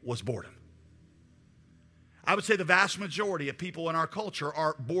people was boredom. I would say the vast majority of people in our culture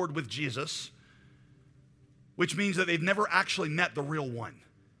are bored with Jesus, which means that they've never actually met the real one.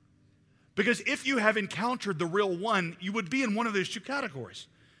 Because if you have encountered the real one, you would be in one of those two categories.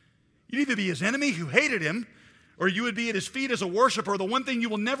 You'd either be his enemy who hated him, or you would be at his feet as a worshiper. The one thing you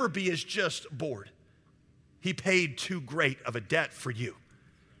will never be is just bored. He paid too great of a debt for you.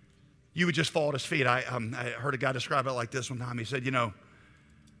 You would just fall at his feet. I heard a guy describe it like this one time. He said,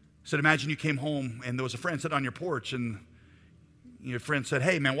 imagine you came home and there was a friend sitting on your porch and your friend said,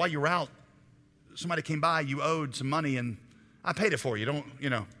 hey man, while you were out, somebody came by, you owed some money and I paid it for you.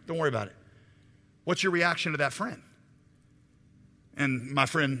 Don't worry about it. What's your reaction to that friend? And my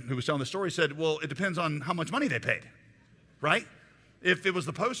friend who was telling the story said, well, it depends on how much money they paid, right? If it was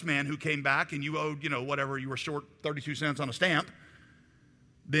the postman who came back and you owed, whatever, you were short 32 cents on a stamp,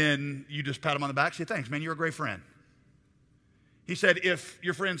 then you just pat him on the back, say, thanks, man, you're a great friend. He said, if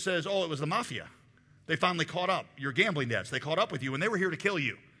your friend says, oh, it was the mafia, they finally caught up, your gambling debts, they caught up with you and they were here to kill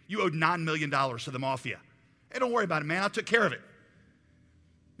you. You owed $9 million to the mafia. Hey, don't worry about it, man, I took care of it.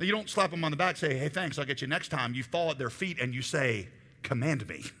 Now, you don't slap them on the back, say, hey, thanks, I'll get you next time. You fall at their feet and you say, command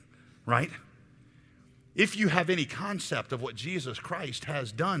me, right? If you have any concept of what Jesus Christ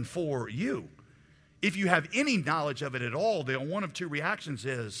has done for you, if you have any knowledge of it at all, then one of two reactions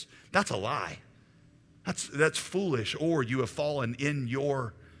is, that's a lie. That's foolish, or you have fallen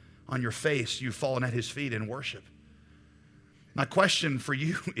on your face, you've fallen at his feet in worship. My question for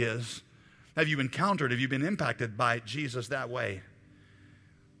you is, have you been impacted by Jesus that way?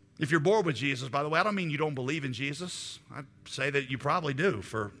 If you're bored with Jesus, by the way, I don't mean you don't believe in Jesus. I'd say that you probably do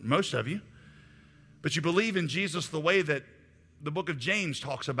for most of you. But you believe in Jesus the way that the book of James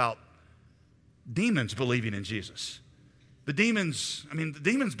talks about demons believing in Jesus. The demons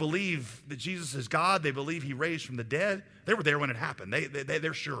believe that Jesus is God. They believe he raised from the dead. They were there when it happened.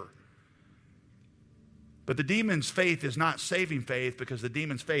 They're sure. But the demon's faith is not saving faith, because the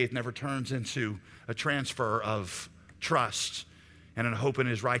demon's faith never turns into a transfer of trust and a hope in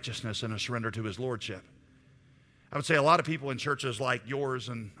his righteousness and a surrender to his lordship. I would say a lot of people in churches like yours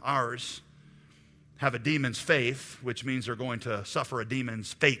and ours have a demon's faith, which means they're going to suffer a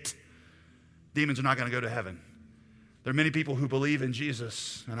demon's fate. Demons are not going to go to heaven. There are many people who believe in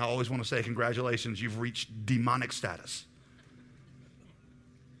Jesus, and I always want to say, congratulations, you've reached demonic status.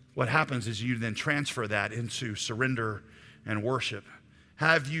 What happens is you then transfer that into surrender and worship.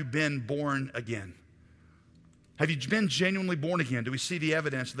 Have you been born again? Have you been genuinely born again? Do we see the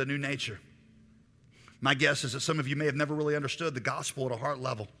evidence of the new nature? My guess is that some of you may have never really understood the gospel at a heart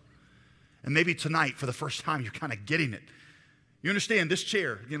level. And maybe tonight, for the first time, you're kind of getting it. You understand this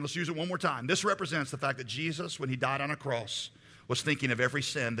chair, again, let's use it one more time. This represents the fact that Jesus, when he died on a cross, was thinking of every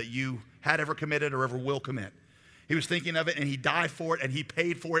sin that you had ever committed or ever will commit. He was thinking of it, and he died for it, and he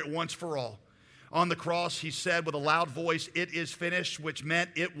paid for it once for all. On the cross, he said with a loud voice, it is finished, which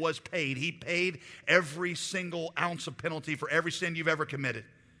meant it was paid. He paid every single ounce of penalty for every sin you've ever committed.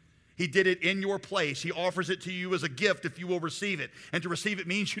 He did it in your place. He offers it to you as a gift if you will receive it. And to receive it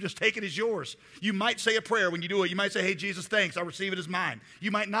means you just take it as yours. You might say a prayer when you do it. You might say, hey, Jesus, thanks. I receive it as mine. You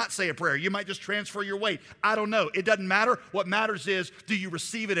might not say a prayer. You might just transfer your weight. I don't know. It doesn't matter. What matters is, do you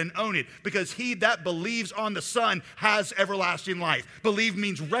receive it and own it? Because he that believes on the Son has everlasting life. Believe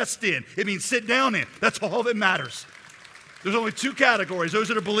means rest in. It means sit down in. That's all that matters. There's only two categories, those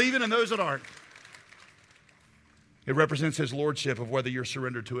that are believing and those that aren't. It represents his lordship of whether you're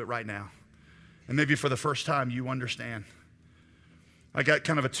surrendered to it right now. And maybe for the first time you understand. I got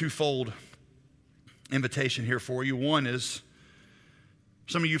kind of a twofold invitation here for you. One is,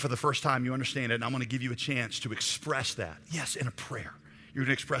 some of you for the first time you understand it, and I'm going to give you a chance to express that. Yes, in a prayer. You're going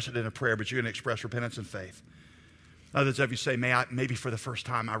to express it in a prayer, but you're going to express repentance and faith. Others of you say, maybe for the first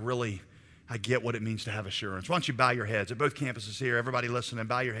time I get what it means to have assurance. Why don't you bow your heads? At both campuses here, everybody listening,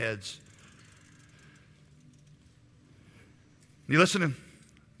 bow your heads. You listening?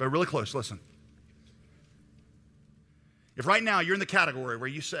 But really close, listen. If right now you're in the category where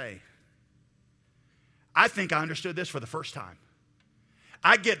you say, I think I understood this for the first time.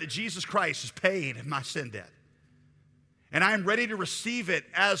 I get that Jesus Christ has paid my sin debt. And I am ready to receive it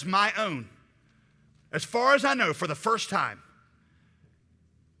as my own. As far as I know, for the first time.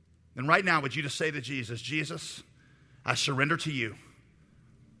 Then right now, would you just say to Jesus, Jesus, I surrender to you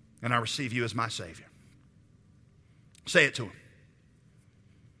and I receive you as my Savior. Say it to him.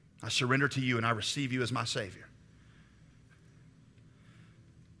 I surrender to you and I receive you as my Savior.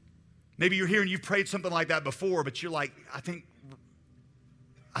 Maybe you're here and you've prayed something like that before, but you're like, I think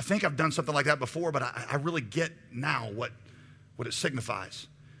I've done something like that before, but I really get now what it signifies.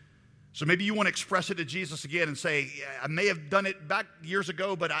 So maybe you want to express it to Jesus again and say, yeah, I may have done it back years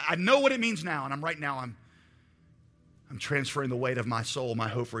ago, but I know what it means now. And right now I'm transferring the weight of my soul, my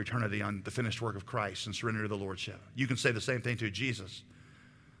hope for eternity on the finished work of Christ and surrender to the Lordship. You can say the same thing to Jesus.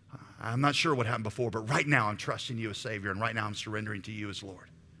 I'm not sure what happened before, but right now I'm trusting you as Savior, and right now I'm surrendering to you as Lord.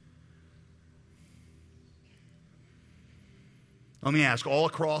 Let me ask, all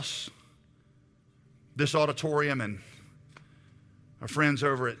across this auditorium and our friends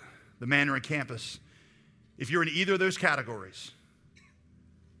over at the Mandarin campus, if you're in either of those categories,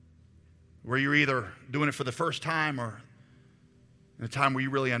 where you're either doing it for the first time or in a time where you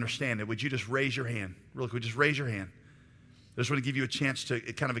really understand it, would you just raise your hand? Really quick, just raise your hand. I just want to give you a chance to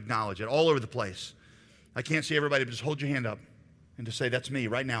kind of acknowledge it all over the place. I can't see everybody, but just hold your hand up and just say, that's me.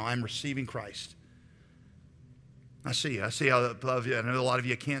 Right now, I'm receiving Christ. I see you. I see how a lot of you, I know a lot of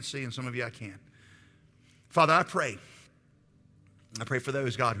you I can't see, and some of you I can. Father, I pray for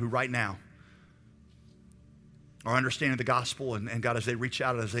those, God, who right now are understanding the gospel, and God, as they reach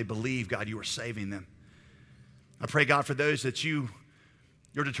out and as they believe, God, you are saving them. I pray, God, for those that your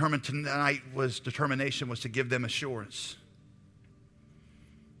determination was to give them assurance.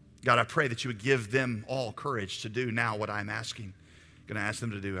 God, I pray that you would give them all courage to do now what I'm going to ask them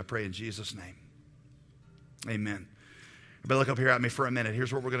to do. I pray in Jesus' name. Amen. Everybody look up here at me for a minute.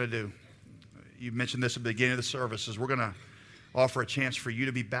 Here's what we're going to do. You mentioned this at the beginning of the services. We're going to offer a chance for you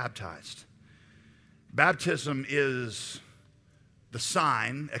to be baptized. Baptism is the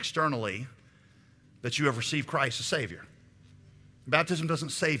sign externally that you have received Christ as Savior. Baptism doesn't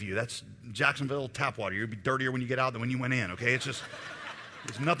save you. That's Jacksonville tap water. You'll be dirtier when you get out than when you went in, okay?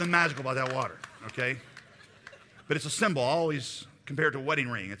 There's nothing magical about that water, okay? But it's a symbol. I always compare it to a wedding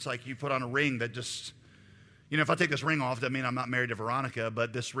ring. It's like you put on a ring that just, if I take this ring off, that means I'm not married to Veronica,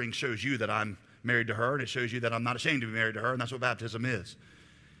 but this ring shows you that I'm married to her, and it shows you that I'm not ashamed to be married to her, and that's what baptism is.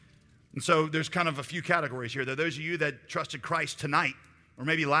 And so there's kind of a few categories here. There are those of you that trusted Christ tonight, or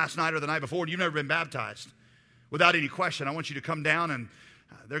maybe last night or the night before, and you've never been baptized. Without any question, I want you to come down, and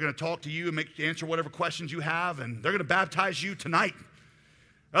they're going to talk to you and answer whatever questions you have, and they're going to baptize you tonight.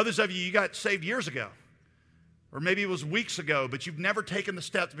 Others of you got saved years ago, or maybe it was weeks ago, but you've never taken the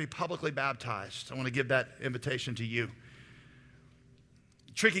step to be publicly baptized. I want to give that invitation to you.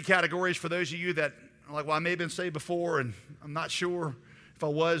 Tricky categories for those of you that are like, well, I may have been saved before, and I'm not sure if I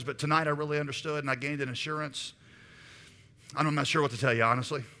was, but tonight I really understood, and I gained an assurance. I'm not sure what to tell you,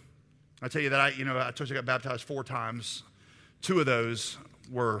 honestly. I tell you that I told you I got baptized 4 times. 2 of those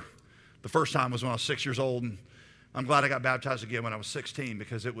were, the first time was when I was 6 years old, and I'm glad I got baptized again when I was 16,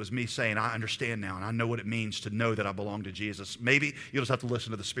 because it was me saying, I understand now, and I know what it means to know that I belong to Jesus. Maybe you'll just have to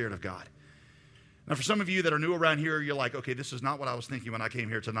listen to the Spirit of God. Now, for some of you that are new around here, you're like, okay, this is not what I was thinking when I came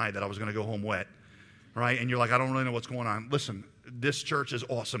here tonight, that I was going to go home wet, right? And you're like, I don't really know what's going on. Listen, this church is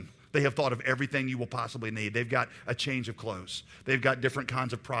awesome. They have thought of everything you will possibly need. They've got a change of clothes. They've got different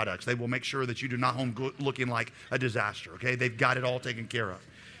kinds of products. They will make sure that you do not home looking like a disaster, okay? They've got it all taken care of.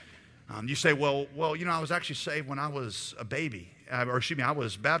 You say, well, I was actually saved when I was a baby. I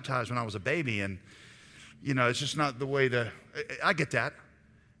was baptized when I was a baby, and, it's just not the way I get that.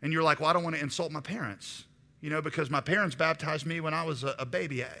 And you're like, well, I don't want to insult my parents, because my parents baptized me when I was a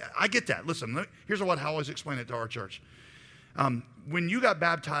baby. I get that. Listen, here's what I always explain it to our church. When you got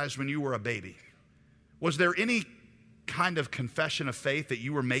baptized when you were a baby, was there any kind of confession of faith that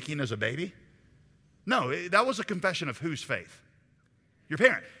you were making as a baby? No, that was a confession of whose faith? Your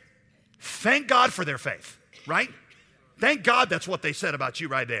parent. Thank God for their faith, right? Thank God that's what they said about you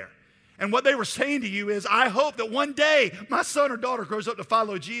right there. And what they were saying to you is, I hope that one day my son or daughter grows up to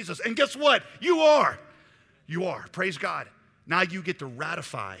follow Jesus. And guess what? You are. You are. Praise God. Now you get to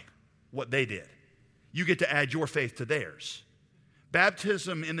ratify what they did. You get to add your faith to theirs.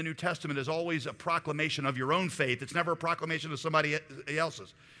 Baptism in the New Testament is always a proclamation of your own faith. It's never a proclamation of somebody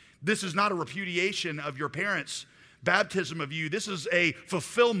else's. This is not a repudiation of your parents' baptism of you. This is a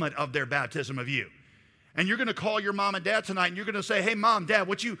fulfillment of their baptism of you. And you're going to call your mom and dad tonight, and you're going to say, hey, Mom, Dad,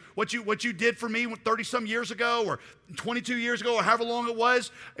 what you did for me 30-some years ago, or 22 years ago, or however long it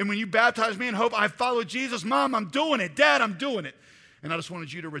was, and when you baptized me in hope, I followed Jesus. Mom, I'm doing it. Dad, I'm doing it. And I just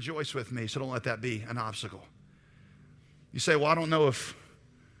wanted you to rejoice with me, so don't let that be an obstacle. You say, well, I don't know if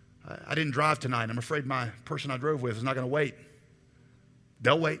I didn't drive tonight. I'm afraid my person I drove with is not going to wait.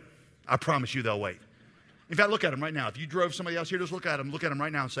 They'll wait. I promise you they'll wait. In fact, look at them right now. If you drove somebody else here, just look at them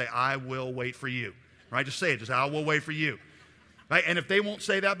right now and say, I will wait for you. Right? Just say it. Just say, I will wait for you. Right? And if they won't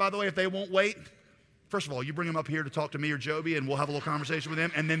say that, by the way, if they won't wait, first of all, you bring them up here to talk to me or Joby, and we'll have a little conversation with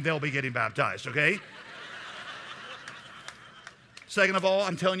them, and then they'll be getting baptized, okay? Second of all,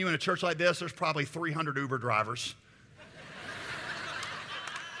 I'm telling you, in a church like this, there's probably 300 Uber drivers.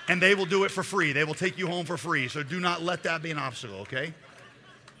 And they will do it for free. They will take you home for free. So do not let that be an obstacle, okay?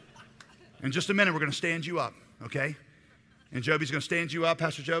 In just a minute, we're going to stand you up, okay? And Joby's going to stand you up,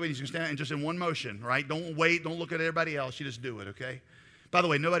 Pastor Joby. He's going to stand and just in one motion, right? Don't wait. Don't look at everybody else. You just do it, okay? By the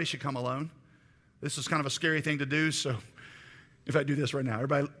way, nobody should come alone. This is kind of a scary thing to do. So if I do this right now,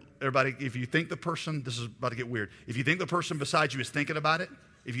 everybody, if you think the person, this is about to get weird. If you think the person beside you is thinking about it,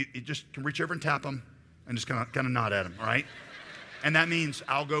 if you just can reach over and tap them and just kind of nod at them, all right? And that means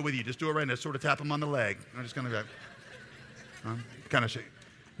I'll go with you. Just do it right now. Sort of tap them on the leg. I'm just going to go. Kind of shake.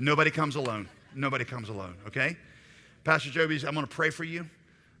 Nobody comes alone. Nobody comes alone, okay? Pastor Joby's, I'm going to pray for you.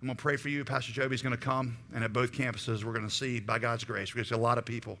 I'm going to pray for you. Pastor Joby's going to come, and at both campuses, we're going to see, by God's grace, we're going to see a lot of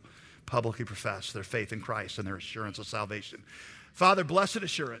people publicly profess their faith in Christ and their assurance of salvation. Father, blessed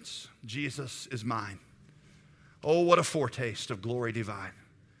assurance, Jesus is mine. Oh, what a foretaste of glory divine.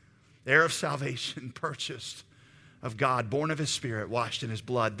 Heir of salvation, purchased of God, born of his Spirit, washed in his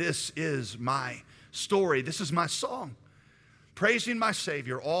blood. This is my story. This is my song, praising my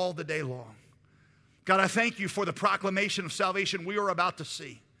Savior all the day long. God, I thank you for the proclamation of salvation we are about to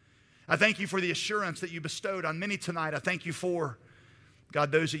see. I thank you for the assurance that you bestowed on many tonight. I thank you for,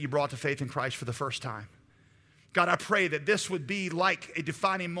 God, those that you brought to faith in Christ for the first time. God, I pray that this would be like a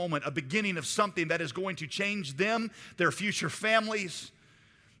defining moment, a beginning of something that is going to change them, their future families,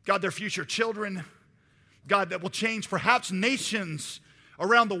 God, their future children, God, that will change perhaps nations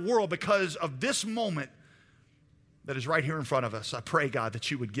around the world because of this moment that is right here in front of us. I pray, God, that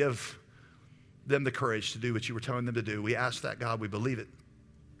you would give them the courage to do what you were telling them to do. We ask that, God. We believe it.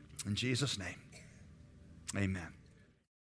 In Jesus' name, amen.